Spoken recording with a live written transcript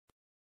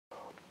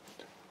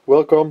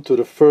Welcome to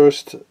the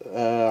first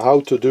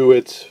how to do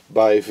it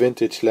by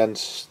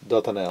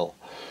vintagelens.nl.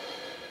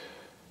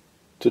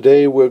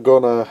 Today we're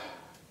gonna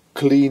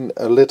clean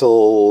a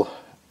little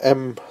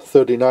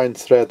M39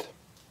 thread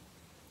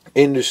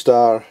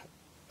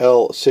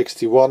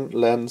Industar61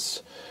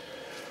 lens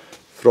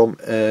from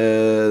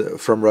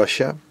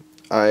Russia.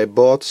 I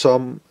bought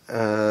some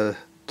to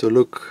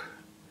look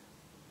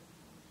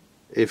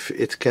if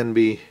it can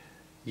be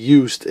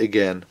used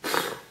again.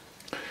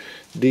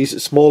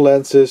 These small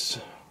lenses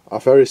are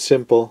very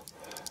simple,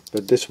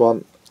 but this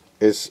one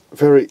is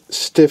very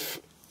stiff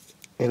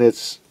in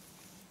its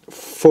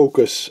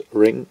focus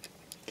ring,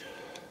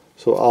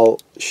 so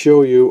I'll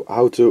show you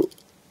how to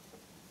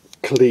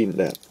clean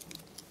that.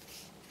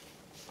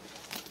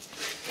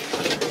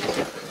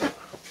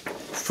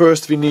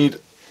 First we need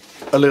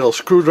a little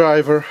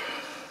screwdriver,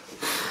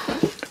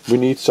 we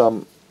need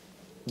some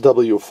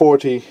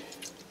W40,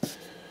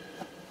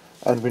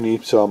 and we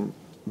need some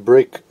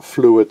brake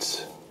fluid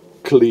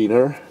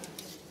cleaner.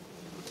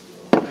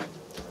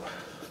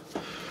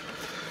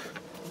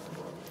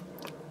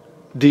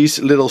 These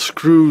little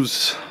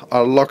screws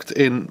are locked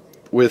in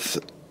with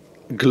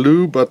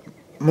glue, but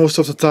most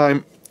of the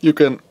time you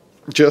can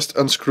just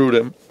unscrew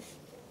them.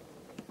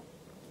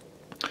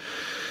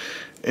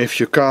 If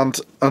you can't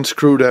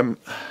unscrew them,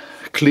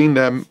 clean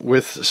them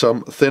with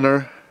some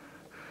thinner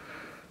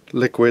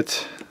liquid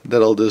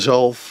that'll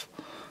dissolve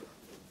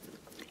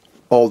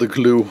all the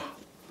glue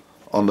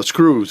on the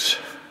screws.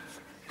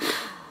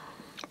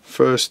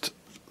 First,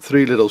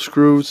 3 little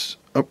screws.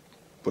 Oh,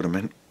 put them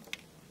in.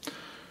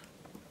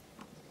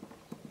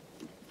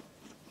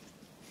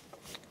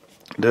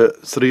 The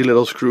 3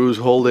 little screws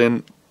hold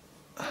in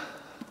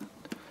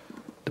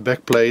the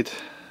back plate.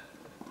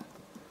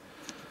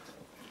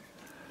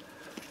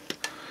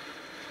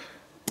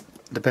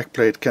 The back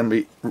plate can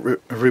be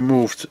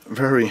removed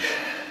very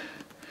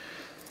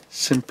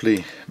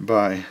simply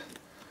by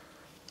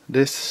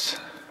this,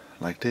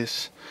 like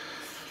this.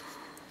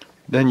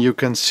 Then you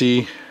can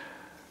see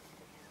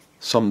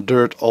some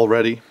dirt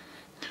already.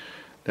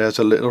 There's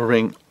a little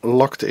ring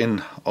locked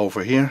in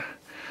over here,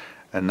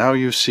 and now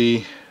you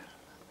see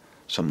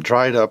some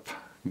dried up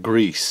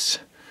grease.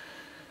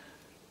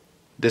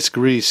 This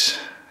grease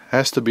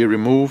has to be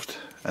removed,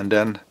 and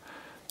then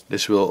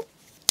this will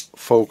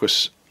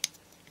focus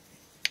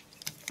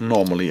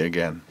normally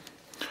again.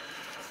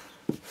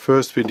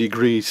 First we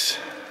degrease.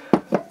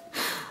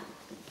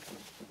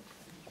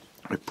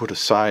 We put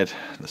aside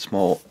the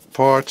small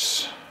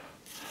parts.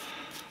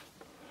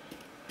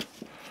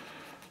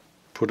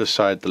 Put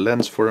aside the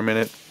lens for a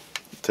minute.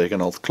 Take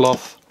an old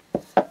cloth.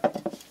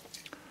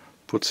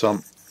 Put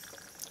some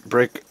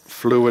brake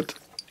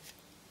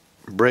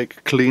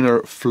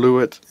cleaner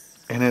fluid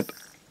in it,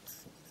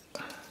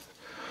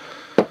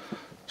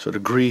 so the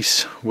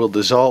grease will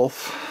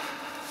dissolve.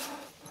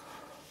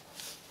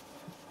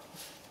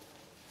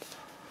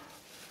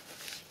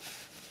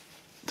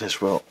 This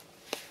will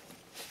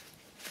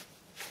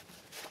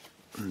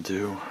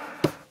do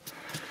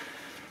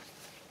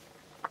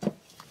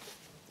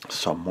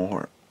some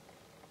more.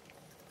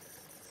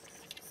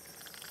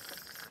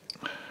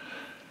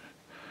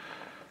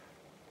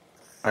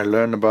 I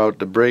learned about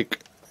the brake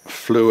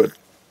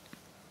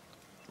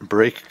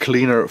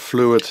cleaner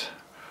fluid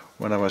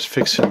when I was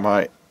fixing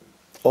my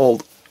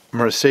old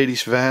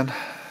Mercedes van.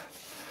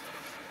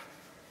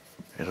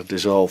 It'll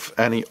dissolve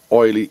any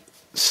oily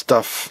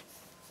stuff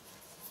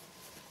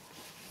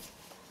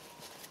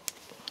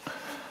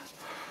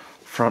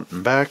front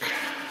and back.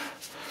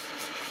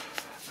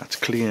 Let's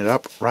clean it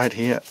up right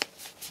here.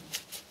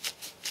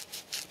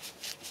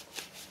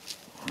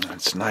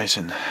 It's nice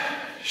and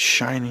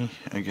shiny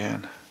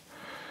again.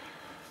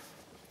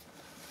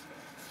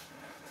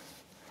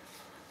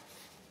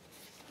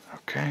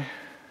 Okay.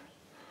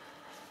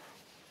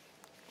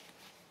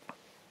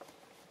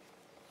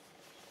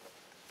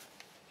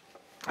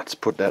 Let's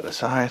put that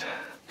aside.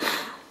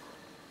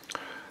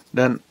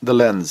 Then the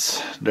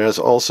lens. There's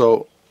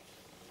also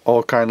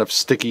all kind of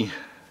sticky,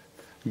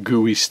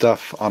 gooey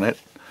stuff on it.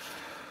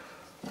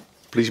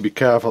 Please be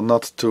careful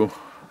not to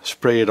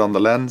spray it on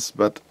the lens,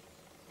 but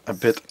a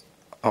bit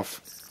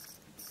of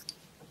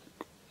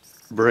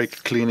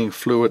brake cleaning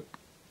fluid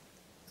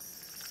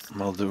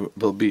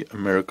will be a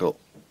miracle.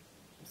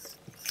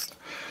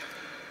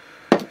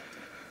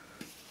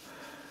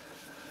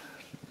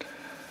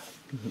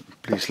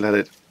 Please let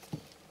it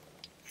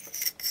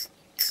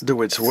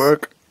do its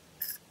work.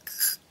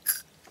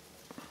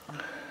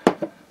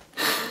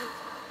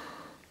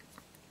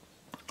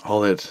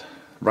 Hold it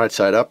right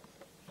side up,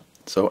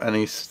 so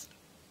any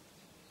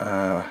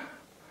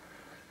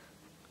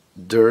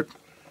dirt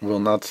will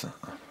not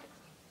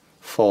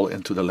fall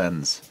into the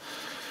lens.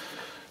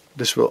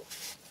 This will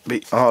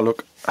be, oh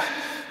look,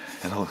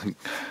 it'll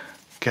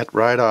get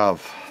right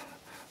off.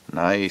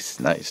 Nice,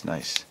 nice,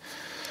 nice.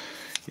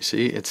 You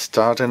see, it's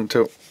starting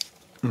to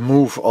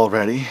move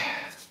already.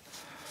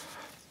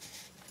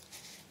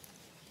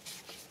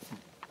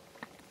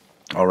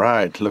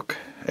 Alright, look,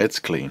 it's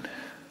clean.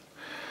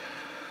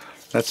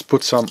 Let's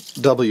put some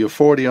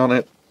W40 on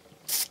it.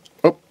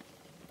 Oh,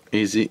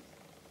 Easy.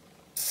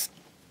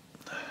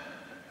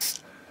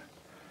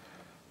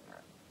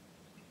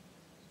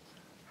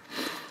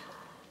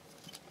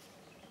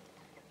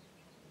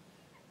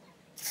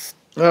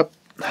 Up,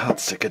 hot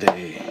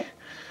sickity.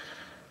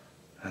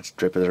 Let's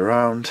drip it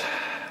around,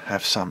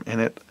 have some in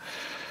it,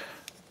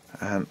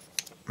 and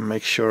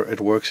make sure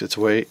it works its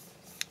way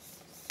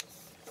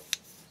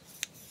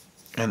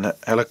in the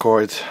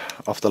helicoid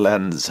of the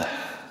lens.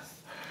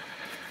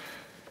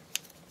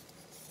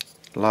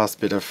 Last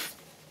bit of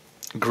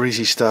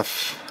greasy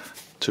stuff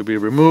to be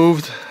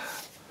removed.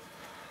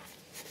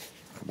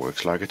 It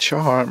works like a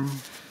charm.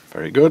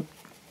 Very good.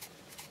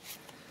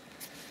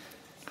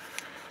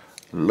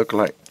 Look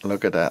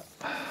at that.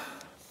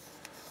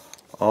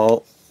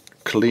 All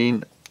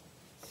clean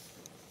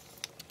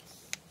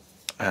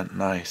and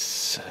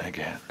nice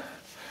again.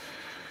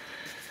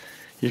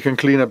 You can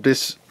clean up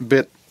this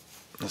bit.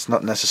 That's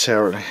not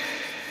necessarily,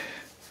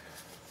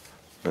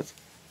 but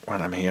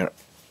when I'm here,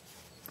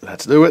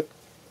 let's do it.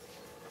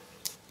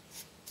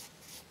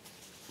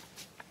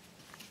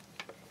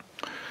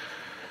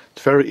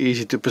 It's very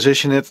easy to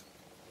position it.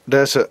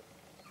 There's a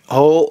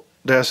hole,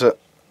 there's a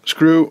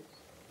screw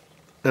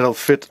that'll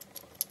fit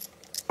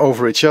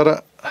over each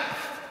other.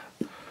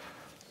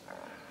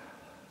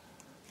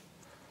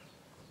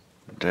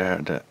 There,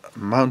 the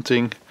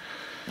mounting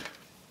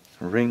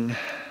ring.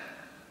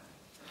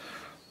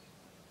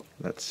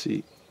 Let's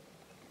see.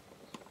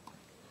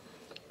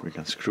 We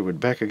can screw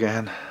it back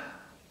again.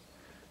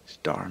 These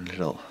darn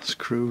little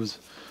screws.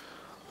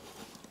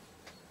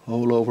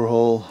 Hole over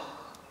hole.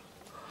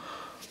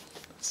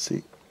 Let's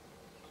see.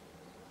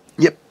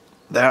 Yep,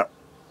 there.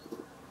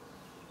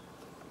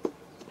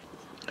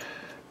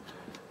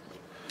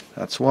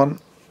 That's one.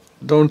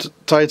 Don't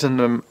tighten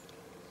them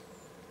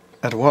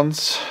at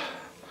once,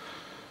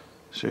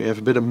 so you have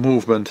a bit of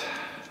movement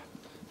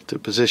to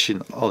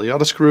position all the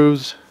other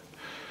screws.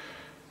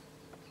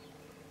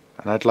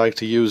 And I'd like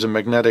to use a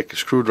magnetic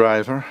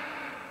screwdriver,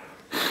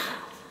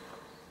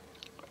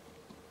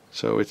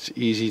 so it's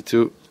easy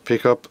to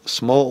pick up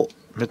small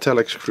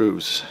metallic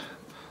screws.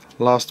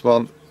 Last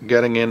one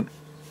getting in.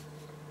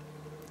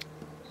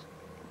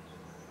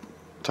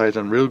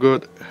 Tighten real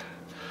good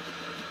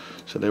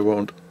so they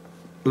won't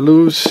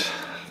lose.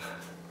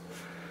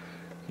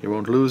 You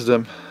won't lose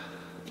them,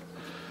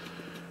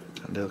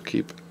 and they'll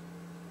keep.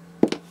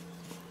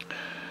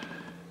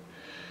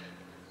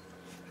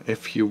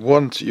 If you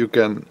want, you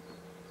can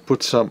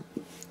put some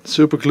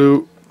super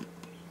glue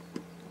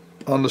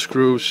on the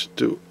screws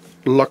to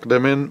lock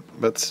them in,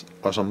 but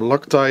or some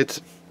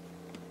Loctite.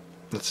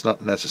 That's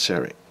not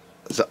necessary.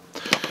 So,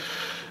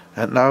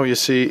 and now you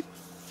see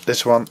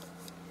this one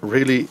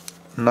really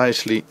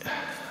nicely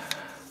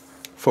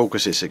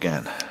focuses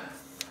again.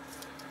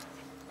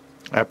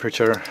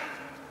 Aperture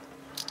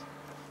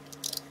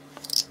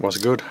was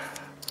good.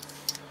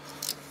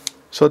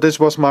 So this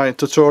was my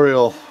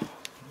tutorial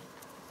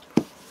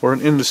for an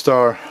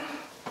Industar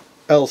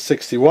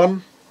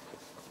L61.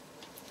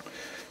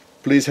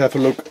 Please have a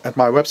look at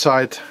my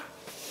website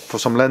for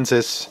some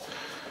lenses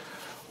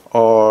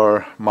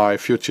or my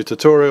future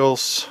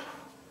tutorials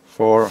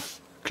for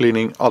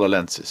cleaning other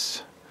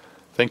lenses.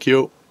 Thank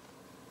you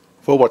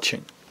for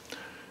watching.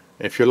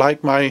 If you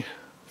like my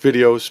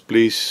videos,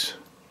 please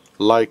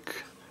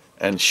like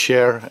and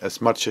share as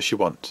much as you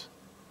want.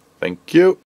 Thank you.